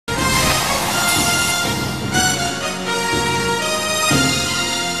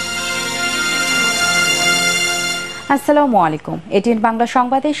আসসালামু আলাইকুম। এটিএন বাংলা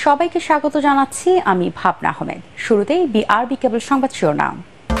সংবাদে সবাইকে স্বাগত জানাচ্ছি আমি ভাবনা আহমেদ। শুরুতেই বিআরবি কেবল সংবাদ শিরোনাম।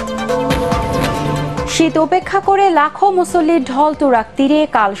 শীত উপেক্ষা করে লাখো মুসল্লির ঢল তুরাগ তীরে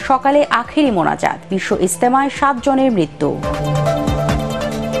কাল সকালে আখেরি মোনাজাত, বিশ্ব ইজতেমায় 7 জনের মৃত্যু।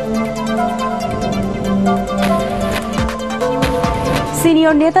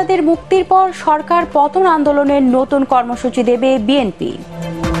 সিনিয়র নেতাদের মুক্তির পর সরকার পতন আন্দোলনের নতুন কর্মসূচি দেবে বিএনপি।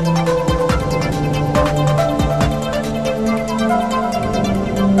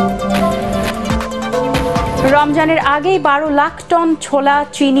 রমজানের আগেই 12 লাখ টন ছোলা,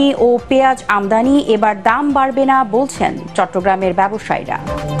 চিনি ও পেঁয়াজ আমদানি, এবার দাম বাড়বে না বলছেন চট্টগ্রামের ব্যবসায়ীরা।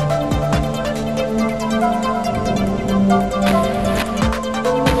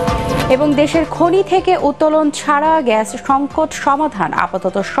 এবং দেশের খনি থেকে উত্তোলন ছাড়া গ্যাস সংকট সমাধান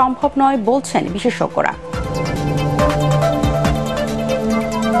আপাতত সম্ভব নয় বলছেন বিশেষজ্ঞরা।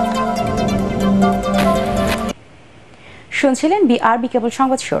 শুনছিলেন বিআরবি কেবল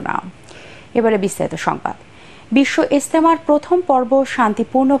সংবাদ শিরোনাম। এবারে বিস্তারিত সংবাদ। বিশ্ব ইজতেমার প্রথম পর্ব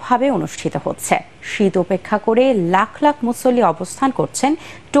শান্তিপূর্ণভাবে অনুষ্ঠিত হচ্ছে। শীত উপেক্ষা করে লাখ লাখ মুসল্লি অবস্থান করছেন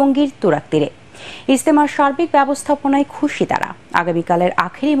টঙ্গীর তুরাগ তীরে। ইজতেমার সার্বিক ব্যবস্থাপনায় খুশি তারা। আগামীকালের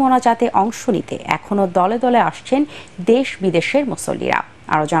আখেরি মোনাজাতে অংশ নিতে এখনো দলে দলে আসছেন দেশ বিদেশের মুসল্লিরা।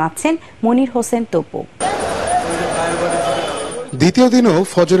 আরো জানাচ্ছেন মনির হোসেন তপু। দ্বিতীয় দিনও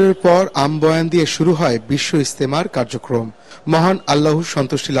ফজরের পর আমবয়ান দিয়ে শুরু হয় বিশ্ব ইজতেমার কার্যক্রম। মহান আল্লাহর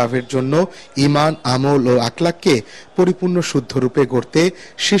সন্তুষ্টি লাভের জন্য ঈমান, আমল ও আখলাককে পরিপূর্ণ শুদ্ধ রূপে গড়তে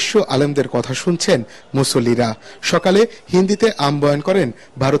শীর্ষ আলেমদের কথা শুনছেন মুসল্লিরা। সকালে হিন্দিতে আমবয়ান করেন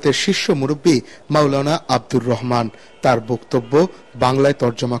ভারতের শীর্ষ মুরব্বী মাওলানা আব্দুর রহমান। তার বক্তব্য বাংলায়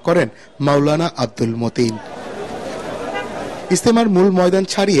তর্জমা করেন মাওলানা আব্দুল মতিন। ইজতেমার মূল ময়দান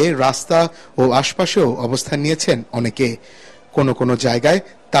ছাড়িয়ে রাস্তা ও আশপাশেও অবস্থান নিয়েছেন অনেকে। কোনো কোনো জায়গায়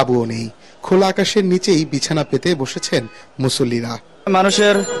তাঁবুও নেই। খোলা আকাশের নিচেই বিছানা পেতে বসেছেন মুসল্লিরা।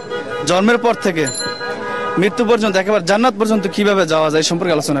 মানুষের জন্মের পর থেকে মৃত্যু পর্যন্ত একেবারে জান্নাত পর্যন্ত কিভাবে যাওয়া যায়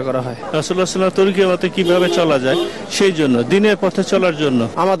সম্পর্কে আলোচনা করা হয়। রাসূলুল্লাহ সাল্লাল্লাহু আলাইহি ওয়াসাল্লাম তরিকাতে কিভাবে চলা যায়, সেই জন্য দিনের পথে চলার জন্য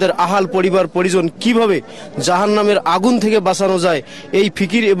আমাদের আহাল পরিবার পরিজন কিভাবে জাহান্নামের আগুন থেকে বাঁচানো যায়, এই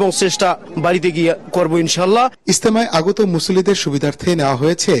ফিকির এবং চেষ্টা বাড়িতে গিয়ে করব ইনশাআল্লাহ। ইজতেমায় আগত মুসল্লিদের সুবিধার্থে নেওয়া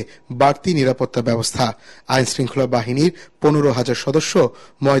হয়েছে বাড়তি নিরাপত্তা ব্যবস্থা। আইন শৃঙ্খলা বাহিনীর 15,000 সদস্য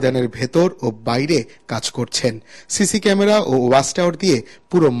ময়দানের ভেতর ও বাইরে কাজ করছেন। সিসি ক্যামেরা ও ওয়াচ টাওয়ার দিয়ে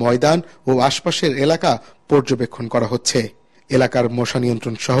পুরো ময়দান ও আশপাশের এলাকা পর্যবেক্ষণ করা হচ্ছে। এলাকার মশা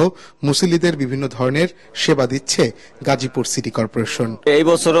নিয়ন্ত্রণ সহ মুসল্লিদের বিভিন্ন ধরনের সেবা দিচ্ছে গাজীপুর সিটি কর্পোরেশন। এই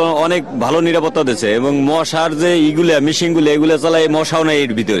বছর অনেক ভালো নিরাপত্তা দিচ্ছে এবং মশার যে মেশিনগুলো এগুলো চালায়, মশাও নাই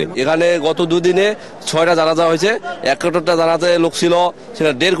এর ভিতরে। এখানে গত দুদিনে 6টা জানাজা হয়েছে। 71টা জানাজায় লোক ছিল,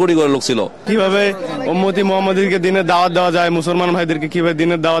 সেটা 1.5 কোটি করে লোক ছিল। কিভাবে উম্মতি মুহাম্মাদীকে দিনের দাওয়াত দেওয়া যায়, মুসলমান ভাইদেরকে কিভাবে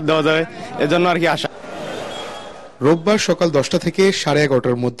দিনের দাওয়াত দেওয়া যায়, এজন্য আর কি আশা। রোববার সকাল 10টা থেকে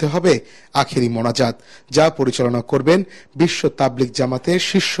 11:30টার মধ্যে হবে আখেরি মোনাজাত, যা পরিচালনা করবেন বিশ্ব তাবলিগ জামাতের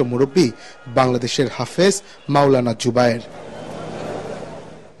শীর্ষ মুরব্বী বাংলাদেশের হাফেজ মাওলানা জুবায়ের।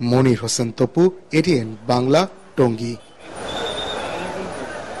 মনির হোসেন তপু, এটিএন বাংলা, টঙ্গী।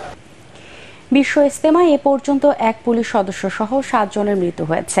 বিশ্ব ইজতেমায় এ পর্যন্ত 1 পুলিশ সদস্য সহ 7 জনের মৃত্যু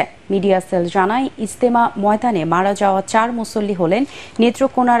হয়েছে। মিডিয়া সেল জানায়, ইজতেমা ময়দানে মারা যাওয়া 4 মুসল্লি হলেন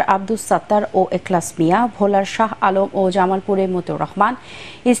নেত্রকোনার আব্দুস সাত্তার ও এখলাস মিয়া, ভোলার শাহ আলম ও জামালপুরের মতিউর রহমান।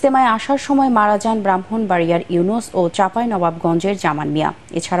 ইজতেমায় আসার সময় মারা যান ব্রাহ্মণবাড়িয়ার ইউনুস ও চাঁপাইনবাবগঞ্জের জামান মিয়া।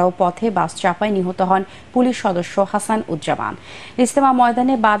 এছাড়াও পথে বাস চাপায় নিহত হন পুলিশ সদস্য হাসান উজ্জামান। ইজতেমা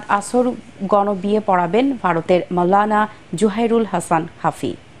ময়দানে বাদ আসর গণবিয়ে পড়াবেন ভারতের মাওলানা জুহাইরুল হাসান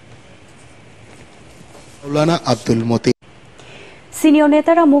হাফি। সিনিয়র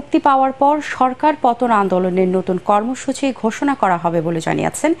নেতারা মুক্তি পাওয়ার পর সরকার পতন আন্দোলনের নতুন কর্মসূচি ঘোষণা করা হবে বলে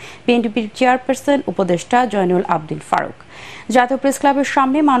জানিয়েছেন বিএনপির চেয়ারপারসন উপদেষ্টা জয়নুল আবদিন ফারুক। জাতীয় প্রেস ক্লাবের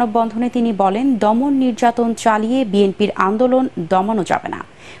সামনে মানববন্ধনে তিনি বলেন, দমন নির্যাতন চালিয়ে বিএনপির আন্দোলন দমানো যাবে না।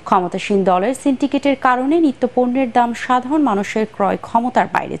 ক্ষমতাসীন দলের সিন্ডিকেটের কারণে নিত্যপণ্যের দাম সাধারণ মানুষের ক্রয় ক্ষমতার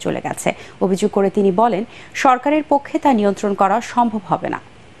বাইরে চলে গেছে অভিযোগ করে তিনি বলেন, সরকারের পক্ষে তা নিয়ন্ত্রণ করা সম্ভব হবে না।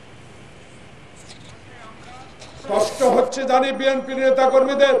 কষ্ট হচ্ছে জানি বিএনপি নেতা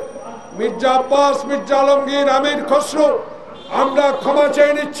কর্মীদের, মির্জা আব্বাস, মির্জা আলমগীর, আমির খসরু, আমরা ক্ষমা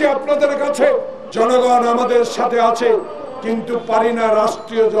চেয়ে নিচ্ছি আপনাদের কাছে। জনগণ আমাদের সাথে আছে, কিন্তু পারি না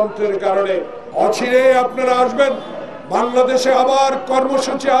রাষ্ট্রীয় যন্ত্রের কারণে। অচিরে আপনারা আসবেন, বাংলাদেশে আবার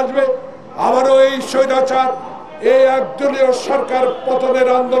কর্মসূচি আসবে, আবারও এই স্বৈরাচার, এই একদলীয় সরকার পতনের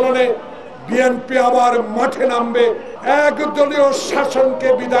আন্দোলনে বিএনপি আবার মাঠে নামবে। একদলীয় শাসনকে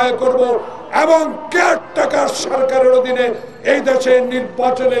বিদায় করব এবং কেয়ারটেকার সরকারের অধীনে এই দেশে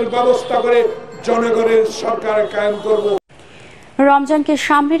নির্বাচনের ব্যবস্থা করে জনগণের সরকার কায়েম করব। রমজানকে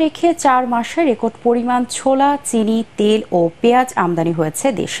সামনে রেখে 4 মাসে রেকর্ড পরিমাণ ছোলা, চিনি, তেল ও পেঁয়াজ আমদানি হয়েছে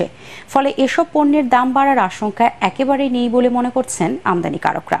দেশে। ফলে এসব পণ্যের দাম বাড়ার আশঙ্কা একেবারে নেই বলে মনে করছেন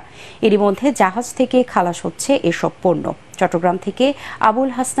আমদানিকারকরা। এরই মধ্যে জাহাজ থেকে খালাস হচ্ছে এসব পণ্য। চট্টগ্রাম থেকে আবুল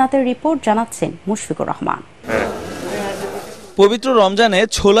হাসনাতের রিপোর্ট, জানাচ্ছেন মুশফিকুর রহমান। পবিত্র রমজানে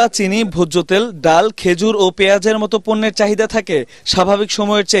ছোলা, চিনি, ভোজ্য তেল, ডাল, খেজুর ও পেঁয়াজের মতো পণ্যের চাহিদা থাকে স্বাভাবিক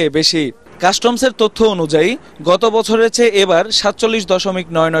সময়ের চেয়ে বেশি। কাস্টমসের তথ্য অনুযায়ী গত বছরের চেয়ে এবার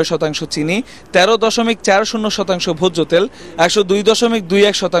 ৪৭.৯৯% চিনি, ১৩.৪০% ভোজ্য তেল,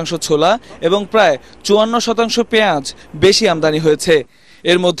 ১০২.২১% ছোলা এবং প্রায় ৫৪% পেঁয়াজ বেশি আমদানি হয়েছে।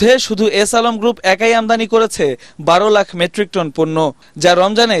 এর মধ্যে শুধু এস আলম গ্রুপ একাই আমদানি করেছে ১২ লাখ মেট্রিক টন পণ্য, যা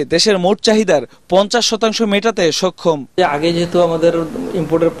রমজানে দেশের মোট চাহিদার ৫০% মেটাতে সক্ষম। আগে যেহেতু আমাদের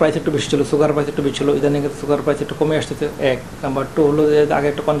ইম্পোর্টের প্রাইস একটু বেশি ছিল, সুগার প্রাইস একটু বেশি ছিল, ইদানিং সুগার প্রাইস একটু কমে আসতেছে। ১ নাম্বার 2 হলো যে আগে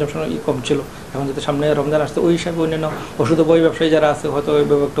একটা কনজাম্পশন কম ছিল, এখন যেহেতু সামনে রমজান আসছে ওই হিসাবে অন্যান্য ওষুধ বই ব্যবসায়ী যারা আছে হয়তো ওই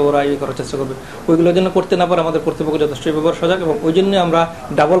ব্যাপারটা ওরা করার চেষ্টা করবে। ওইগুলোর জন্য করতে না পারে আমাদের কর্তৃপক্ষ যথেষ্ট ব্যাপার সজাগ, এবং ওই জন্য আমরা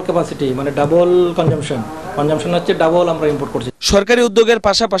ডাবল ক্যাপাসিটি মানে ডাবল কনজাম্পশন হচ্ছে ডাবল আমরা ইম্পোর্ট করছি। সরকারি উদ্যোগের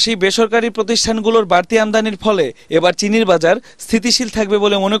পাশাপাশি বেসরকারি প্রতিষ্ঠানগুলোর বাড়তি আমদানির ফলে এবার চিনির বাজার স্থিতিশীল থাকবে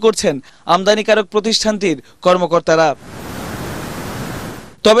বলে মনে করছেন আমদানিকারক প্রতিষ্ঠানটির কর্মকর্তারা।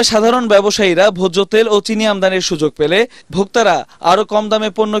 তবে সাধারণ ব্যবসায়ীরা ভোজ্য তেল ও চিনি আমদানির সুযোগ পেলে ভোক্তারা আরো কম দামে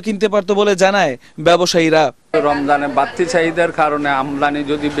পণ্য কিনতে পারত বলে জানায় ব্যবসায়ীরা। রমজানে বাড়তি চাহিদার কারণে আমদানি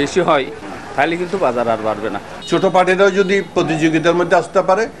যদি বেশি হয় তাহলে কিন্তু বাজার আর বাড়বে না। ছোট পার্টিরাও যদি প্রতিযোগিতার মধ্যে আসতে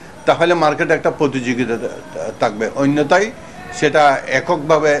পারে তাহলে মার্কেটে একটা প্রতিযোগিতা থাকবে, অন্যথায় সেটা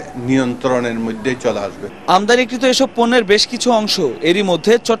এককভাবে নিয়ন্ত্রণের মধ্যে চলে আসবে। আমদানিকৃত এসব পণ্যের বেশ কিছু অংশ এরই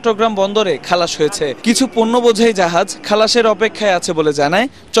মধ্যে চট্টগ্রাম বন্দরে খালাস হয়েছে। কিছু পণ্য বোঝাই জাহাজ খালাসের অপেক্ষায় আছে বলে জানায়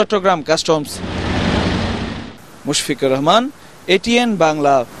চট্টগ্রাম কাস্টমস। মুশফিকুর রহমান, ATN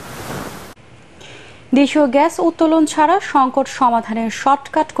বাংলা। দেশীয় গ্যাস উত্তোলন ছাড়া সংকট সমাধানের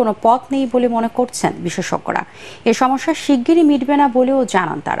শর্টকাট কোনো পথ নেই বলে মনে করছেন বিশেষজ্ঞরা। এ সমস্যা শিগগিরই মিটবে না বলেও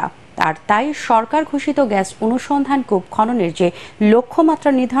জানান তারা। আর তাই সরকার ঘোষিত গ্যাস অনুসন্ধান কূপ খননের যে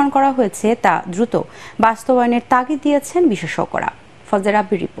লক্ষ্যমাত্রা নির্ধারণ করা হয়েছে তা দ্রুত বাস্তবায়নের তাগিদ দিয়েছেন বিশেষজ্ঞরা। ফজলে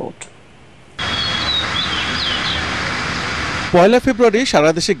রাব্বির রিপোর্ট। ১ ফেব্রুয়ারি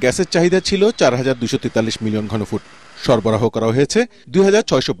সারা দেশে গ্যাসের চাহিদা ছিল ৪,২৪৩ মিলিয়ন ঘনফুট, সরবরাহ করা হয়েছে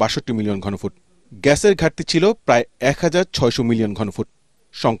 ২,৬৬২ মিলিয়ন ঘনফুট। গ্যাসের ঘাটতি ছিল প্রায় ১,৬০০ মিলিয়ন ঘনফুট।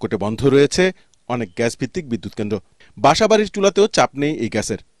 সংকটে বন্ধ রয়েছে অনেক গ্যাস ভিত্তিক বিদ্যুৎ কেন্দ্র। বাসাবাড়ির চুলাতেও চাপ নেই এই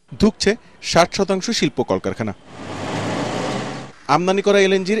গ্যাসের। ধুঁকছে ৬০% শিল্প কলকারখানা। আমদানি করা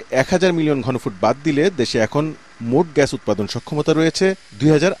এলএনজির ১,০০০ মিলিয়ন ঘনফুট বাদ দিলে দেশে এখন মোট গ্যাস উৎপাদন সক্ষমতা রয়েছে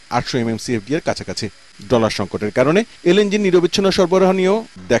 ২,৮০০ MMCFD এর কাছাকাছি। ডলার সংকটের কারণে এলএনজির নিরবিচ্ছিন্ন সরবরাহ নিয়েও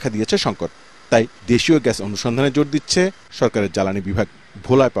দেখা দিয়েছে সংকট। তাই দেশীয় গ্যাস অনুসন্ধানে জোর দিচ্ছে সরকারের জ্বালানি বিভাগ।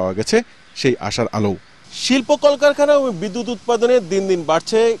 ভোলায় পাওয়া গেছে সেই আশার আলো। শিল্প কলকারখানা ও বিদ্যুৎ উৎপাদনে দিন দিন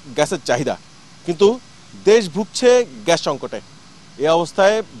বাড়ছে গ্যাসের চাহিদা, কিন্তু দেশ ভুগছে গ্যাস সংকটে। এ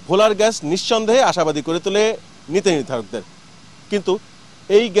অবস্থায় ভোলার গ্যাস নিঃসন্দেহে আশাবাদী করে তোলে নীতি নির্ধারকদের। কিন্তু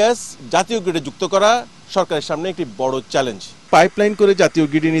এই গ্যাস জাতীয় গ্রিডে যুক্ত করা সরকারের সামনে একটি বড় চ্যালেঞ্জ। পাইপলাইন করে জাতীয়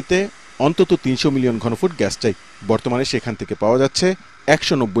গ্রিডে নিতে অন্তত ৩০০ মিলিয়ন ঘনফুট গ্যাস চাই। বর্তমানে সেখান থেকে পাওয়া যাচ্ছে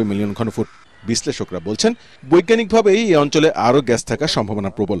 ১৯০ মিলিয়ন ঘনফুট। বিশ্লেষকরা বলছেন বৈজ্ঞানিকভাবেই এই অঞ্চলে আরো গ্যাস থাকার সম্ভাবনা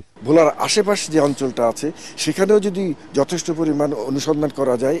প্রবল। ভোলার আশেপাশে যে অঞ্চলটা আছে সেখানেও যদি যথেষ্ট পরিমাণ অনুসন্ধান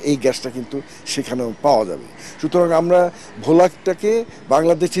করা যায় এই গ্যাসটা কিন্তু সেখানেও পাওয়া যাবে। সুতরাং আমরা ভোলাটাকে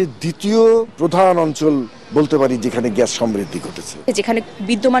বাংলাদেশের দ্বিতীয় প্রধান অঞ্চল বলতে পারি যেখানে গ্যাস সমৃদ্ধি ঘটেছে। যেখানে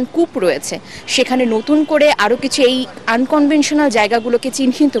বিদ্যমান কূপ রয়েছে সেখানে নতুন করে আরো কিছু এই আনকনভেনশনাল জায়গাগুলোকে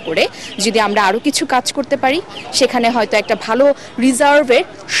চিহ্নিত করে যদি আমরা আরো কিছু কাজ করতে পারি সেখানে হয়তো একটা ভালো রিজার্ভের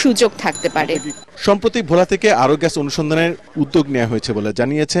সুযোগ থাকতে পারে। সম্প্রতি ভোলা থেকে আরো গ্যাস অনুসন্ধানের উদ্যোগ নেওয়া হয়েছে বলে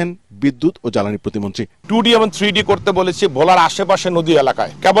জানিয়েছেন বিদ্যুৎ ও জ্বালানি প্রতিমন্ত্রী। 2D এবং 3D করতে বলেছি ভোলার আশেপাশে নদী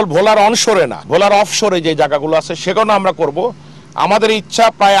এলাকায়, কেবল ভোলার অনশোরে না, ভোলার অফশোরে যে জায়গাগুলো আছে সেখানেও আমরা করব। আমাদের ইচ্ছা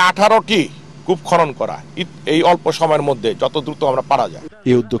প্রায় 18টি কূপ খনন করা এই অল্প সময়ের মধ্যে, যত দ্রুত আমরা পারা যায়।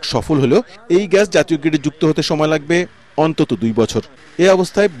 এই উদ্যোগ সফল হলেও এই গ্যাস জাতীয় গ্রিডে যুক্ত হতে সময় লাগবে অন্তত 2 বছর। এই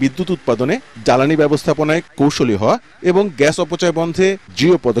অবস্থায় বিদ্যুৎ উৎপাদনে, জ্বালানি ব্যবস্থাপনায় কৌশলী হওয়া এবং গ্যাস অপচয় বন্ধে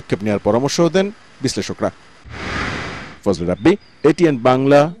দৃঢ় পদক্ষেপ নেওয়ার পরামর্শ দেন বিশ্লেষকরা। ফজলে রাব্বি, ATN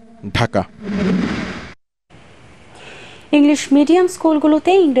Bangla, Dhaka. English medium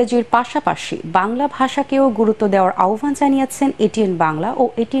স্কুলগুলোতে ইংরেজির পাশাপাশি বাংলা ভাষাকেও গুরুত্ব দেওয়ার আহ্বান জানিয়েছেন ATN বাংলা ও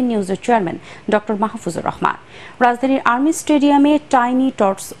ATN নিউজের চেয়ারম্যান ডক্টর মাহফুজুর রহমান। রাজধানীর আর্মি স্টেডিয়ামে টাইনি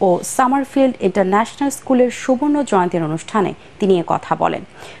টটস ও সামারফিল্ড ইন্টারন্যাশনাল স্কুলের সুবর্ণ জয়ন্তীর অনুষ্ঠানে তিনি এ কথা বলেন।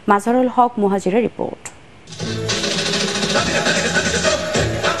 মাজহারুল হক মুহাজিরের রিপোর্ট।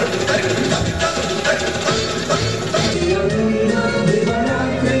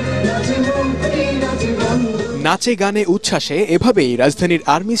 নাচে গানে উচ্ছ্বাসে এভাবেই রাজধানীর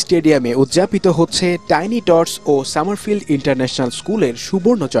আর্মি স্টেডিয়ামে উদযাপিত হচ্ছে টাইনি টটস ও সামারফিল্ড ইন্টারন্যাশনাল স্কুলের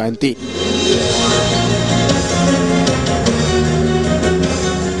সুবর্ণ জয়ন্তী।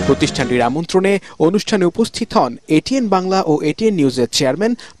 প্রতিষ্ঠানটির আমন্ত্রণে অনুষ্ঠানে উপস্থিত হন এটিএন বাংলা ও এটিএন নিউজের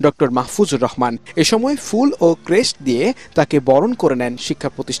চেয়ারম্যান ডক্টর মাহফুজুর রহমান। এ সময় ফুল ও ক্রেস্ট দিয়ে তাকে বরণ করে নেন শিক্ষা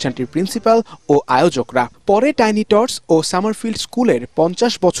প্রতিষ্ঠানটির প্রিন্সিপাল ও আয়োজকরা। পরে টাইনি টটস ও সামারফিল্ড স্কুলের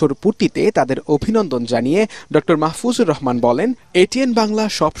 50 বছর পূর্তিতে তাদের অভিনন্দন জানিয়ে ডক্টর মাহফুজুর রহমান বলেন, এটিএন বাংলা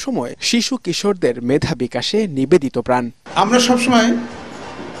সবসময় শিশু কিশোরদের মেধা বিকাশে নিবেদিত প্রাণ। আমরা সবসময়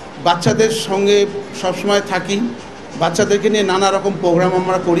বাচ্চাদের সঙ্গে সবসময় থাকি, বাচ্চাদেরকে নিয়ে নানা রকম প্রোগ্রাম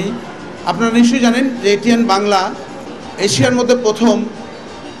আমরা করি। আপনারা নিশ্চয়ই জানেন যে এটিএন বাংলা এশিয়ার মধ্যে প্রথম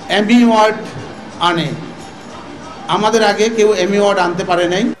এমি অ্যাওয়ার্ড আনে। আমাদের আগে কেউ এমি অ্যাওয়ার্ড আনতে পারে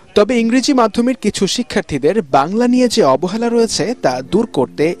নাই। তবে ইংরেজি মাধ্যমের কিছু শিক্ষার্থীদের বাংলা নিয়ে যে অবহেলা রয়েছে তা দূর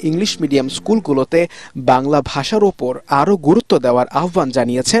করতে ইংলিশ মিডিয়াম স্কুলগুলোতে বাংলা ভাষার ওপর আরও গুরুত্ব দেওয়ার আহ্বান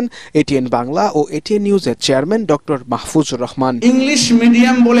জানিয়েছেন এটিএন বাংলা ও এটিএন নিউজের chairman doctor Mahfuzur Rahman. English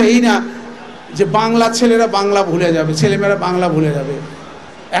medium বলেই না যে বাংলা ছেলেরা বাংলা ভুলে যাবে, ছেলেমেয়েরা বাংলা ভুলে যাবে।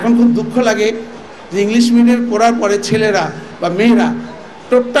 এখন খুব দুঃখ লাগে যে ইংলিশ মিডিয়াম পড়ার পরে ছেলেরা বা মেয়েরা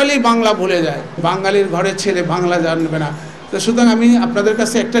টোটালি বাংলা ভুলে যায়। বাঙালির ঘরের ছেলে বাংলা জানবে না। তো সুতরাং আমি আপনাদের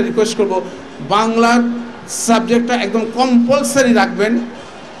কাছে একটা রিকোয়েস্ট করব, বাংলা সাবজেক্টটা একদম কম্পালসারি রাখবেন,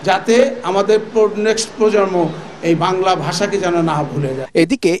 যাতে আমাদের নেক্সট প্রজন্ম এই বাংলা ভাষাকে যেন না ভুলে যায়।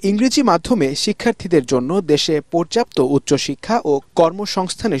 এদিকে ইংরেজি মাধ্যমে শিক্ষার্থীদের জন্য দেশে পর্যাপ্ত উচ্চশিক্ষা ও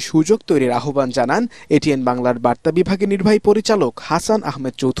কর্মসংস্থানের সুযোগ তৈরির আহ্বান জানান এটিএন বাংলার বার্তা বিভাগের নির্বাহী পরিচালক হাসান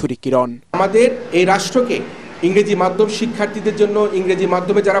আহমেদ চৌধুরী কিরণ। আমাদের এই রাষ্ট্রকে ইংরেজি মাধ্যম শিক্ষার্থীদের জন্য, ইংরেজি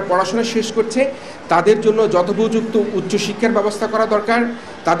মাধ্যমে যারা পড়াশোনা শেষ করছে তাদের জন্য যথোপযুক্ত উচ্চশিক্ষার ব্যবস্থা করা দরকার,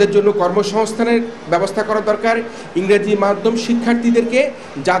 তাদের জন্য কর্মসংস্থানের ব্যবস্থা করা দরকার। ইংরেজি মাধ্যম শিক্ষার্থীদেরকে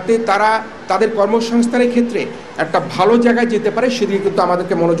যাতে তারা তাদের কর্মসংস্থানের ক্ষেত্রে একটা ভালো জায়গায় যেতে পারে সেদিকে কিন্তু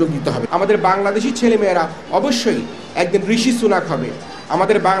আমাদেরকে মনোযোগ দিতে হবে। আমাদের বাংলাদেশি ছেলেমেয়েরা অবশ্যই একদিন ঋষি সুনাক হবে,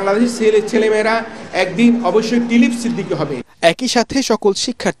 আমাদের বাংলাদেশি ছেলেমেয়েরা একদিন অবশ্যই টিলিপ সিদ্দিকী হবে। একই সাথে সকল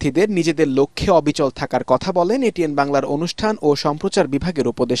শিক্ষার্থীদের নিজেদের লক্ষ্যে অবিচল থাকার কথা বলেন এটিএন বাংলার অনুষ্ঠান ও সম্প্রচার বিভাগের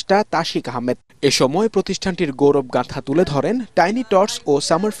উপদেষ্টা তাশিক আহমেদ। এ সময় প্রতিষ্ঠানটির গৌরব গাথা তুলে ধরেন টাইনি টটস ও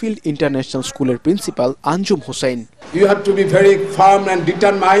সামারফিল্ড ইন্টারন্যাশনাল স্কুলের principal Anjum Hossain. You have to be very firm and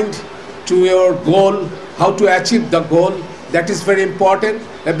determined to your goal, how to achieve the goal. That is very important.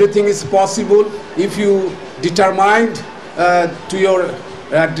 Everything is possible if you determined to your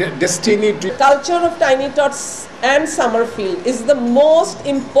destiny. Culture of Tiny Tots and Summerfield is the most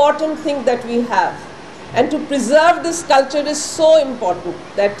important thing that we have, and to preserve this culture is so important,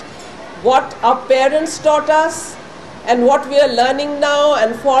 that what our parents taught us and what we are learning now,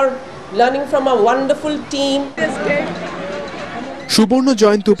 and for learning from a wonderful team. সুবর্ণ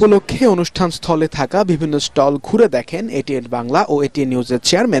জয়ন্তী উপলক্ষে অনুষ্ঠান স্থলে থাকা বিভিন্ন stall ঘুরে দেখেন ATN Bangla ও ATN নিউজের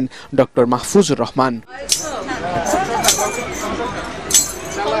chairman doctor Mahfuzur Rahman.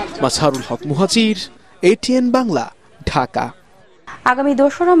 Mazharul হক মুহাজির, ATN Bangla, Dhaka. আগামী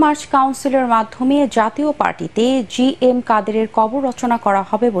 2রা মার্চ কাউন্সিলের মাধ্যমে জাতীয় পার্টিতে জিএম কাদেরের কবর রচনা করা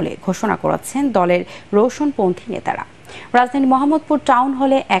হবে বলে ঘোষণা করেছেন দলের রোশনপন্থী নেতারা। রাজধানী মোহাম্মদপুর টাউন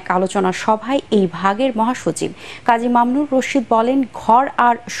হলে এক আলোচনা সভায় এই ভাগের মহাসচিব কাজী মামনুর রশিদ বলেন, ঘর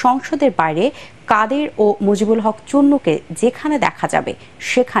আর সংসদের বাইরে কাদের ও মুজিবুল হক চুন্নুকে যেখানে দেখা যাবে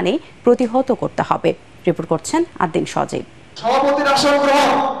সেখানে প্রতিহত করতে হবে। রিপোর্ট করছেন আদ্দিন সজীব।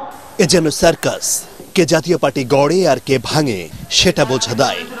 এ যেন সার্কাস, কে জাতীয় পার্টি গড়ে আর কে ভাঙে সেটা বোঝা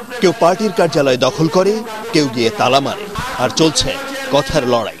দায়। কেউ পার্টির কার্যালয় দখল করে, কেউ গিয়ে তালা মারে, আর চলছে কথার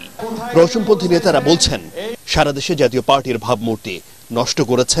লড়াই। রোশনপন্থী নেতারা বলছেন, সারা দেশে জাতীয় পার্টির ভাবমূর্তি নষ্ট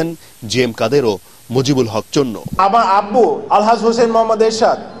করেছেন জিএম কাদের ও মুজিবুল হক চন্ন। আমার আব্বু আলহাজ হোসেন মোহাম্মদ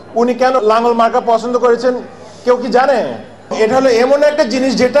এরশাদ, উনি কেন লাঙ্গল মার্কা পছন্দ করেছেন কেউ কি জানে? এটা হলো এমন একটা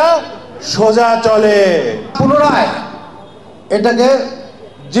জিনিস যেটা সোজা চলে। পুনরায় এটাকে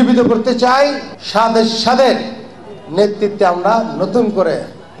জীবিত করতে চাই। সাদের নেতৃত্বে আমরা নতুন করে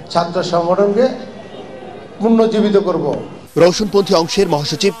ছাত্র সংগঠনকে পুনর্জীবিত করব। রোশনপন্থী অংশের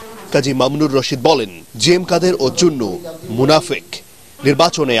মহাসচিব কাজী মামনুর রশিদ বলেন, জিএম কাদের ও চুন্নু মুনাফিক।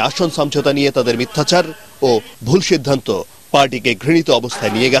 নির্বাচনে আসন সমঝোতা নিয়ে তাদের মিথ্যাচার ও ভুল সিদ্ধান্ত পার্টিকে ঘৃণিত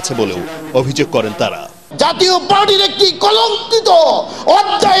অবস্থায় নিয়ে গেছে বলেও অভিযোগ করেন তারা। জাতীয় পার্টির একটি কলঙ্কিত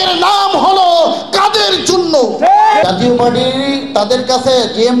অধ্যায়ের নাম হলো কাদের চুন্নু। জাতীয় পার্টি তাদের কাছে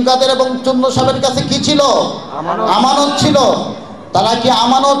জিএম কাদের এবং চুন্নু সাহেবের কাছে কি ছিল? আমানত ছিল। তারা কি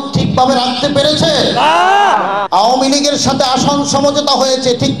আমানত ঠিকভাবে রাখতে পেরেছে? আওয়ামী লীগের সাথে আসন সমঝোতা হয়েছে,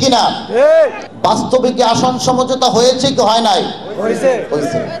 ঠিক কিনা? বাস্তবে কি আসন সমঝোতা হয়েছে কি হয় নাই?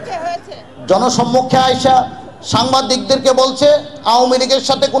 জনসম্মুখে আইসা সাংবাদিকদেরকে বলছে আওয়ামী লীগের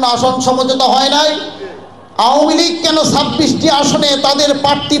সাথে কোনো আসন সমঝোতা হয় নাই। আওয়ামী লীগ কেন 26টি আসনে তাদের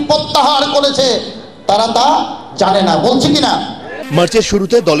প্রার্থী প্রত্যাহার করেছে তারা তা জানে না, বলছে কিনা। মার্চের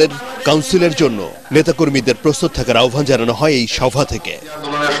শুরুতে দলের কাউন্সিলের জন্য নেতাকর্মীদের প্রস্তুত থাকার আহ্বান জানানো হয় এই সভা থেকে।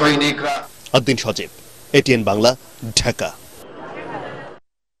 আদ্দিন সজীব, এটিএন বাংলা, ঢাকা।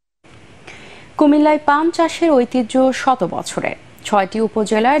 কুমিল্লায় পান চাষের ঐতিহ্য শত বছরের। 6টি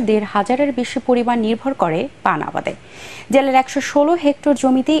উপজেলার 1,500-এর বেশি পরিবার নির্ভর করে পান আবাদে। জেলার 116 হেক্টর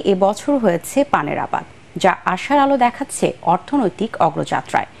জমিতে এবছর হয়েছে পানের আবাদ, যা আশার আলো দেখাচ্ছে অর্থনৈতিক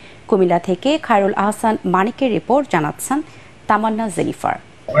অগ্রযাত্রায়। কুমিল্লা থেকে খায়রুল আহসান মানিকের রিপোর্ট, জানাচ্ছেন তামান্না জেনিফার।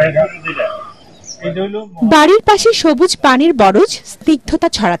 বাড়ির পাশে সবুজ পানির বরজ স্নিগ্ধতা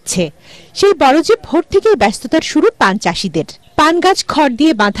ছড়াচ্ছে। সেই বরজে ভোর থেকেই ব্যস্ততার শুরু পান চাষিদের। পান গাছ খড়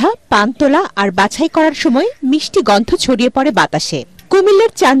দিয়ে বাঁধা, পান তোলা আর বাছাই করার সময় মিষ্টি গন্ধ ছড়িয়ে পড়ে বাতাসে।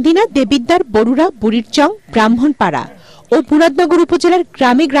 কুমিল্লার চান্দিনা, দেবিদ্বার, বরুড়া, বুড়িরচং, ব্রাহ্মণপাড়া ও মুরাদনগর উপজেলার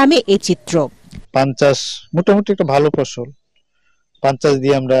গ্রামে গ্রামে এ চিত্র। পান চাষ মোটামুটি একটা ভালো ফসল। পান চাষ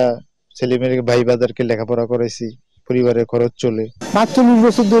দিয়ে আমরা ছেলে মেয়েকে ভাই বাজারকে লেখাপড়া করেছি, পরিবারের খরচ চলে। 45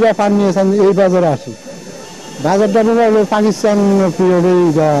 বছর ধরে পান নিয়ে এই বাজারে আসি। বাজারটা পাকিস্তান পিরিয়ডেই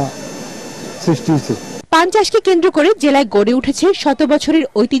সৃষ্টি হয়েছে। পান চাষকে কেন্দ্র করে জেলায় গড়ে উঠেছে শত বছরের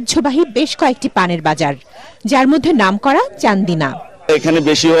ঐতিহ্যবাহী বেশ কয়েকটি পানের বাজার, যার মধ্যে নামকরা চান্দিনা। এখানে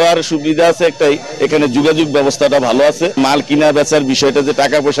বেশি হওয়ার সুবিধা আছে একটাই, এখানে যোগাযোগ ব্যবস্থাটা ভালো আছে। মাল কিনা বেচার বিষয়টা যে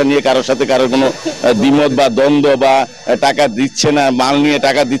টাকা পয়সা নিয়ে কারোর সাথে কারোর কোনো দ্বিমত বা দ্বন্দ্ব বা টাকা দিচ্ছে না, মাল নিয়ে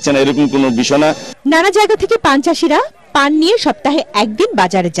টাকা দিচ্ছে না, এরকম কোনো বিষয় না। নানা জায়গা থেকে পান চাষিরা পান নিয়ে সপ্তাহে একদিন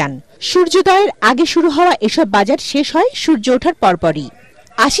বাজারে যান। সূর্যোদয়ের আগে শুরু হওয়া এসব বাজার শেষ হয় সূর্য ওঠার পরপরই।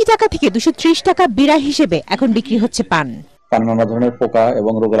 80 টাকা থেকে 230 টাকা বিড়া হিসেবে এখন বিক্রি হচ্ছে পান। পান নানা ধরনের পোকা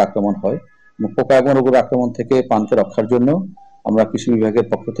এবং রোগের আক্রমণ হয়। পোকা এবং রোগের আক্রমণ থেকে পানকে রক্ষার জন্য আমরা কৃষি বিভাগের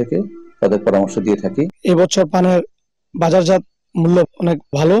পক্ষ থেকে তাদের পরামর্শ দিয়ে থাকি। এবছর পানের বাজারজাত মূল্য অনেক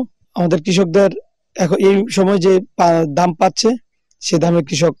ভালো। আমাদের কৃষকদের এখন এই সময় যে দাম পাচ্ছে সে দামে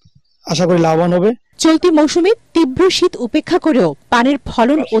কৃষক আশা করি লাভবান হবে। চলতি মৌসুমে তীব্র শীত উপেক্ষা করেও পানের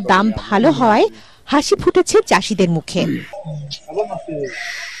ফলন ও দাম ভালো হওয়ায় হাসি ফুটেছে চাষিদের মুখে।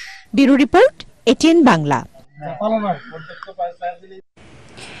 Bureau report, ATN Bangla.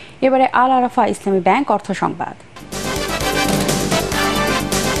 এবারে আল আরাফা ইসলামী ব্যাংক অর্থ সংবাদ।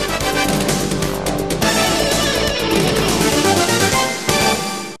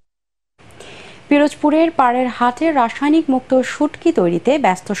 পিরোজপুরের পাড়ের হাটে রাসায়নিক মুক্ত শুটকি তৈরিতে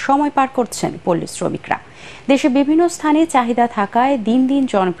ব্যস্ত সময় পার করছেন পল্লী শ্রমিকরা। দেশে বিভিন্ন স্থানে চাহিদা থাকায় দিন দিন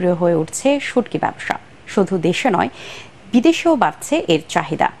জনপ্রিয় হয়ে উঠছে শুটকি ব্যবসা। শুধু দেশে নয়, বিদেশেও বাড়ছে এর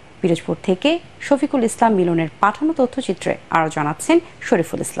চাহিদা। পিরোজপুর থেকে শফিকুল ইসলাম মিলনের পাঠানো তথ্যচিত্রে আরও জানাচ্ছেন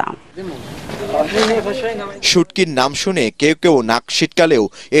শরীফুল ইসলাম। শুটকির নাম শুনে কেউ কেউ নাক ছিটকালেও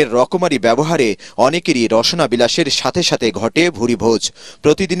এর রকমারি ব্যবহারে অনেকেরই রসনা বিলাসের সাথে সাথে ঘটে ভুরিভোজ।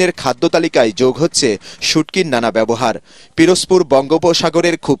 প্রতিদিনের খাদ্য তালিকায় যোগ হচ্ছে শুটকির নানা ব্যবহার। পিরোজপুর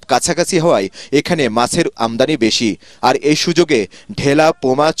বঙ্গোপসাগরের খুব কাছাকাছি হওয়ায় এখানে মাছের আমদানি বেশি। আর এই সুযোগে ঢেলা,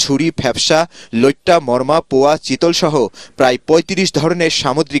 পোমা, ছুরি, ফ্যাপসা, লইট্টা, মরমা, পোয়া, চিতল সহ প্রায় 35 ধরনের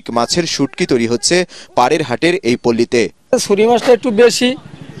সামুদ্রিক মাছের শুটকি তৈরি হচ্ছে পাড়ের হাটের এই পল্লীতে। ছুরি মাছটা একটু বেশি,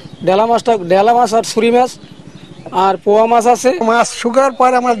 ডেলা মাছ আর ছুরি মাছ আর পোয়া মাছ আছে। মাছ শুকার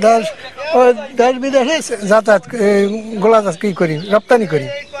পর আমরা দেশ বিদেশে যাতায়াত রপ্তানি করি।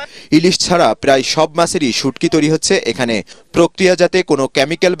 ইলিশ ছাড়া প্রায় সব মাছেরই শুটকি তৈরি হচ্ছে এখানে। প্রক্রিয়াজাতে কোনো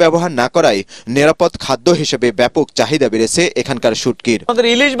কেমিক্যাল ব্যবহার না করায় নিরাপদ খাদ্য হিসেবে ব্যাপক চাহিদা বেড়েছে এখানকার শুটকির। আমাদের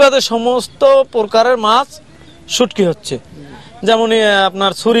ইলিশ বাদে সমস্ত প্রকারের মাছ শুটকি হচ্ছে, যেমন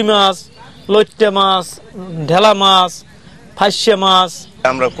আপনার ছুরি মাছ, লইট্টা মাছ, ঢেলা মাছ, ফাঁসিয়া মাছ।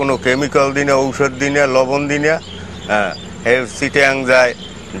 আমরা কোনো কেমিক্যাল দিই না, ঔষধ দিই না, লবণ দিই না, সিটাং যায়,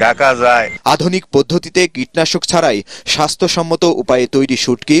 ঢাকা যায়। আধুনিক পদ্ধতিতে কীটনাশক ছাড়াই স্বাস্থ্যসম্মত উপায়ে তৈরি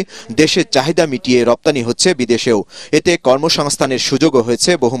শুটকি দেশের চাহিদা মিটিয়ে রপ্তানি হচ্ছে বিদেশেও। এতে কর্মসংস্থানের সুযোগও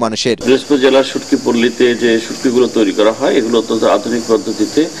হয়েছে বহু মানুষের। পিরোজপুর জেলার শুটকি পল্লীতে যে শুটকিগুলো তৈরি করা হয় এগুলো অত্যন্ত আধুনিক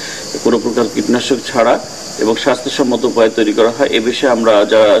পদ্ধতিতে কোনো প্রকার কীটনাশক ছাড়া এবং স্বাস্থ্যসম্মত উপায়ে তৈরি করা হয়। এ বিষয়ে আমরা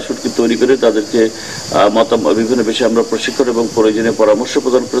যারা শুটকি তৈরি করে তাদেরকে বিভিন্ন বিষয়ে আমরা প্রশিক্ষণ এবং প্রয়োজনীয় পরামর্শ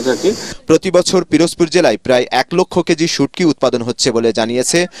প্রদান করে থাকি। প্রতি বছর পিরোজপুর জেলায় প্রায় 1 লক্ষ কেজি শুটকি উৎপাদন হচ্ছে বলে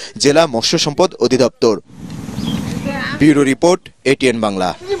জানিয়েছে জেলা মৎস্য সম্পদ অধিদপ্তর। Bureau report, ATN Bangla.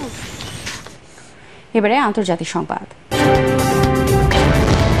 এবারে আন্তর্জাতিক সংবাদ।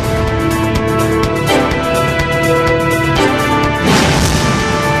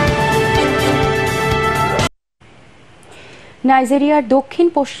 নাইজেরিয়ার দক্ষিণ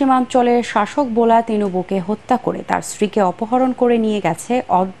পশ্চিমাঞ্চলের শাসক বোলা তিনুবুকে হত্যা করে তার স্ত্রীকে অপহরণ করে নিয়ে গেছে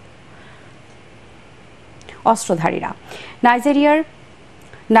অস্ত্রধারীরা। নাইজেরিয়ার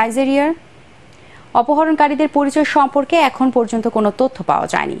অপহরণকারীদের পরিচয় সম্পর্কে এখন পর্যন্ত কোনো তথ্য পাওয়া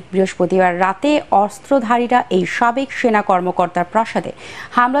যায়নি। বৃহস্পতিবার রাতে অস্ত্রধারীরা এই সাবেক সেনা কর্মকর্তার প্রাসাদে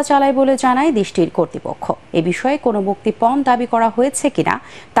হামলা চালায় বলে জানায় দেশটির কর্তৃপক্ষ। এ বিষয়ে কোনো মুক্তিপণ দাবি করা হয়েছে কিনা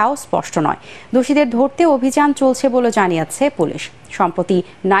তাও স্পষ্ট নয়। দোষীদের ধরতে অভিযান চলছে বলে জানিয়েছে পুলিশ। সম্প্রতি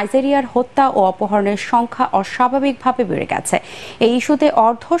নাইজেরিয়ার হত্যা ও অপহরণের সংখ্যা অস্বাভাবিকভাবে বেড়ে গেছে। এই ইস্যুতে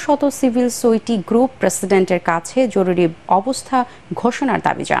অর্ধশত সিভিল সোসাইটি গ্রুপ প্রেসিডেন্টের কাছে জরুরি অবস্থা ঘোষণার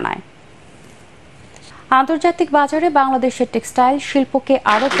দাবি জানায়। আন্তর্জাতিক বাজারে বাংলাদেশের টেক্সটাইল শিল্পকে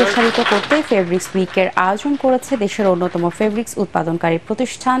আরও প্রসারিত করতে ফেব্রিক্স উইকের আয়োজন করেছে দেশের অন্যতম ফেব্রিক্স উৎপাদনকারী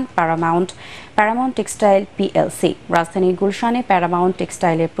প্রতিষ্ঠান প্যারামাউন্ট টেক্সটাইল পিএলসি। রাজধানীর গুলশানে প্যারামাউন্ট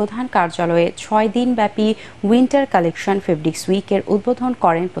টেক্সটাইলের প্রধান কার্যালয়ে 6 দিনব্যাপী উইন্টার কালেকশন ফেব্রিক্স উইকের উদ্বোধন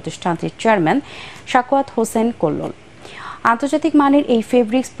করেন প্রতিষ্ঠানটির চেয়ারম্যান সাকওয়াত হোসেন কল্লোল। আন্তর্জাতিক মানের এই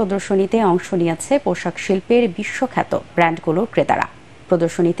ফেব্রিক্স প্রদর্শনীতে অংশ নিয়েছে পোশাক শিল্পের বিশ্বখ্যাত ব্র্যান্ডগুলোর ক্রেতারা।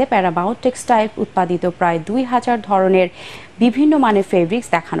 প্রদর্শনীতে প্যারামাউন্ট টেক্সটাইল উৎপাদিত প্রায় 2000 ধরনের বিভিন্ন মানের ফেব্রিক্স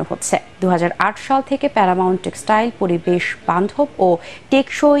দেখানো হচ্ছে। 2008 সাল থেকে প্যারামাউন্ট টেক্সটাইল পরিবেশ বান্ধব ও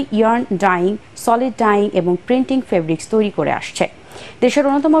টেকসই ইয়ার্ন ডাইং, সলিড ডাইং এবং প্রিন্টিং ফেব্রিক্স তৈরি করে আসছে। দেশের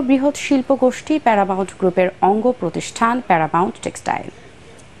অন্যতম বৃহৎ শিল্প গোষ্ঠী প্যারামাউন্ট গ্রুপের অঙ্গ প্রতিষ্ঠান প্যারামাউন্ট টেক্সটাইল।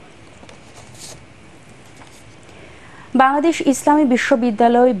 বাংলাদেশ ইসলামী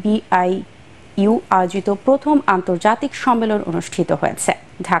বিশ্ববিদ্যালয় BIU আয়োজিত প্রথম আন্তর্জাতিক সম্মেলন অনুষ্ঠিত হয়েছে।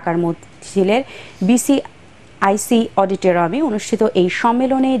 ঢাকার মতিঝিলের BCIC অডিটোরিয়ামে অনুষ্ঠিত এই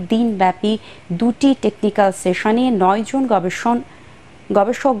সম্মেলনে দিনব্যাপী 2টি টেকনিক্যাল সেশনে 9 জন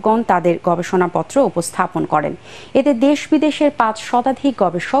গবেষকগণ তাদের গবেষণাপত্র উপস্থাপন করেন। এতে দেশ বিদেশের 5 শতাধিক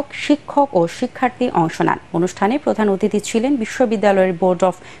গবেষক, শিক্ষক ও শিক্ষার্থী অংশ নেন। অনুষ্ঠানে প্রধান অতিথি ছিলেন বিশ্ববিদ্যালয়ের board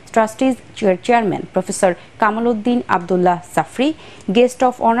of trustees chairman professor Kamal Uddin Abdullah Jafri. Guest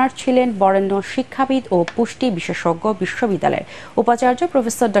of honour ছিলেন বরেণ্য শিক্ষাবিদ ও পুষ্টি বিশেষজ্ঞ বিশ্ববিদ্যালয়ের উপাচার্য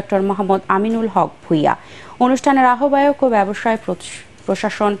প্রফেসর ডক্টর মোহাম্মদ আমিনুল হক ভুইয়া। অনুষ্ঠানের আহ্বায়ক ও ব্যবসায়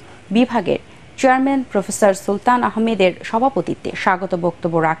প্রশাসন বিভাগের চেয়ারম্যান প্রফেসর সুলতান আহমেদের সভাপতিত্বে স্বাগত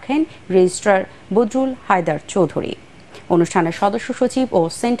বক্তব্য রাখেন রেজিস্ট্রার বদরুল হায়দার চৌধুরী। অনুষ্ঠানের সদস্য সচিব ও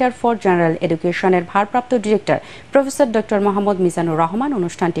সেন্টার ফর জেনারেল এডুকেশনের ভারপ্রাপ্ত director professor doctor Mohammad Mizanur Rahman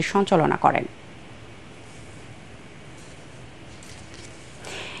অনুষ্ঠানটি সঞ্চালনা করেন।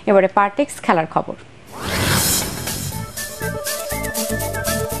 এবারে পার্টেক্স খেলার খবর।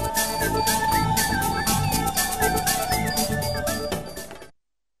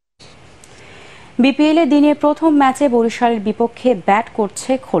 বিপিএলে দিনের প্রথম ম্যাচে বরিশালের বিপক্ষে ব্যাট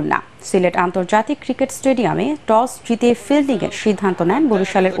করছে খুলনা। সিলেট আন্তর্জাতিক ক্রিকেট স্টেডিয়ামে টস জিতে ফিল্ডিংয়ের সিদ্ধান্ত নেন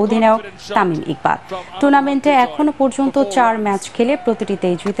বরিশালের অধিনায়ক তামিম ইকবাল। টুর্নামেন্টে এখনো পর্যন্ত 4 ম্যাচ খেলে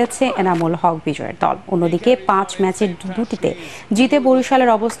প্রতিটিতেই জিতেছে এনামুল হক বিজয়ের দল। অন্যদিকে 5 ম্যাচের 2টিতে জিতে বরিশালের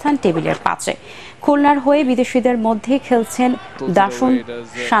অবস্থান টেবিলের 5-এ। খুলনার হয়ে বিদেশিদের মধ্যে খেলছেন দাসুন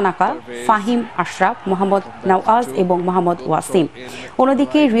সানাকা, ফাহিম আশরাফ, মোহাম্মদ নওয়াজ এবং মোহাম্মদ ওয়াসিম।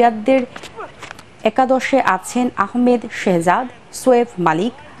 অন্যদিকে রিয়াদের একাদশে আছেন আহমেদ শেহজাদ, সোয়েব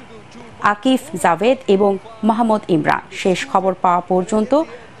মালিক, আকিফ জাভেদ এবং মোহাম্মদ ইমরান। শেষ খবর পাওয়া পর্যন্ত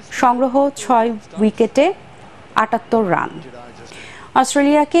সংগ্রহ 6 উইকেটে 78 রান।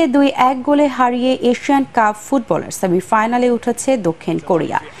 অস্ট্রেলিয়াকে 2-1 গোলে হারিয়ে এশিয়ান কাপ ফুটবলের সেমিফাইনালে উঠেছে দক্ষিণ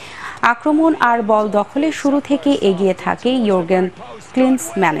কোরিয়া। আক্রমণ আর বল দখলে শুরু থেকে এগিয়ে থাকে ইয়র্গেন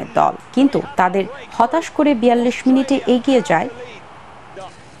ক্লিন্সম্যানের দল, কিন্তু তাদের হতাশ করে 42 মিনিটে এগিয়ে যায়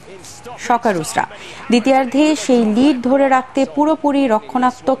সকারুসরা। দ্বিতীয়ার্ধে সেই লিড ধরে রাখতে পুরোপুরি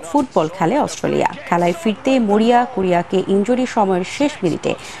রক্ষণাত্মক ফুটবল খেলে অস্ট্রেলিয়া। খেলায় ফিরতে মরিয়া কোরিয়াকে ইনজুরি সময়ের শেষ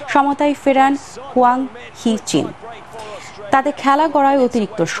মিনিটে সমতায় ফেরান হুয়াং হি চিন। তাতে খেলা গড়ায়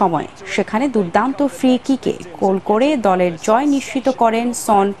অতিরিক্ত সময়। সেখানে দুর্দান্ত ফ্রি কিকে গোল করে দলের জয় নিশ্চিত করেন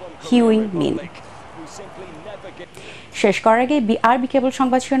সন হিউইং মিন। শেষ করার আগে বিআরবি কেবল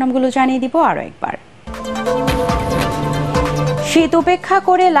সংবাদ শিরোনামগুলো জানিয়ে দিব আরও একবার। শীত উপেক্ষা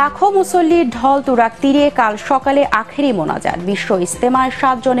করে লাখো মুসল্লির ঢল তুরাগ তীরে কাল সকালে আখেরি মোনাজাত। বিশ্ব ইজতেমায়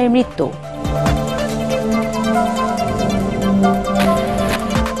 7 জনের মৃত্যু।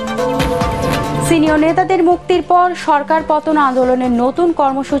 সিনিয়র নেতাদের মুক্তির পর সরকার পতন আন্দোলনের নতুন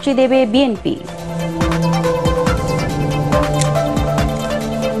কর্মসূচি দেবে বিএনপি।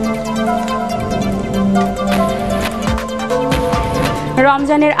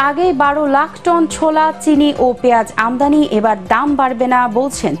 রমজানের আগে 12 লাখ টন ছোলা, চিনি ও পেঁয়াজ আমদানি। এবার দাম বাড়বে না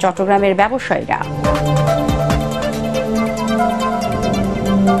বলছেন চট্টগ্রামের ব্যবসায়ীরা।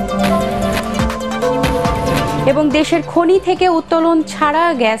 এবং দেশের খনি থেকে উত্তোলন ছাড়া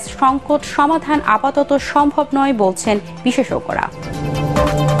গ্যাস সংকট সমাধান আপাতত সম্ভব নয় বলছেন বিশেষজ্ঞরা।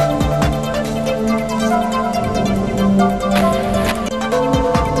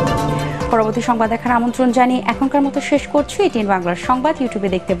 পরবর্তী পরবর্তী সংবাদ দেখার আমন্ত্রণ জানিয়ে এখনকার মতো শেষ করছি। ATN বাংলার সংবাদ ইউটিউবে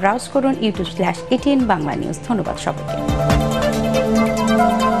দেখতে ব্রাউজ করুন youtube.com/ATN Bangla News। ধন্যবাদ সবাইকে।